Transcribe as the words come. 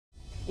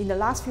In the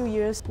last few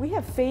years, we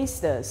have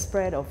faced the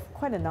spread of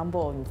quite a number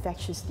of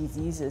infectious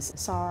diseases,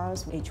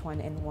 SARS,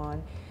 H1N1.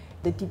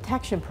 The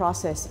detection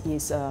process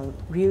is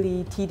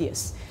really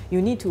tedious.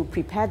 You need to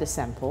prepare the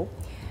sample,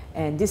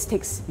 and this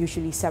takes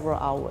usually several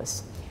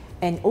hours,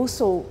 and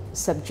also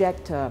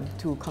subject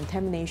to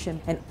contamination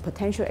and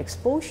potential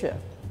exposure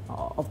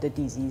of the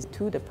disease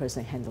to the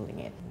person handling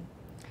it.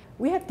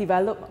 We have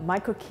developed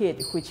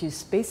MicroKit, which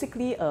is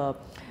basically a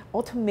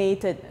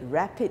automated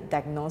rapid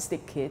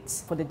diagnostic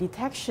kits for the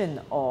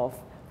detection of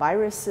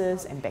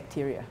viruses and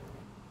bacteria.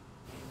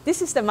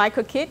 This is the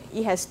MicroKit.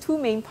 It has two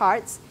main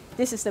parts.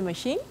 This is the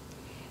machine,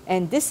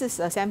 and this is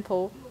a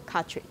sample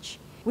cartridge.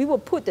 We will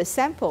put the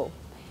sample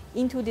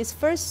into this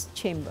first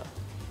chamber,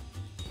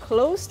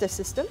 close the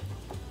system,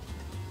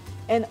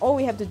 and all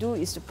we have to do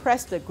is to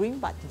press the green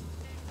button,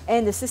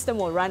 and the system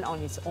will run on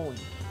its own.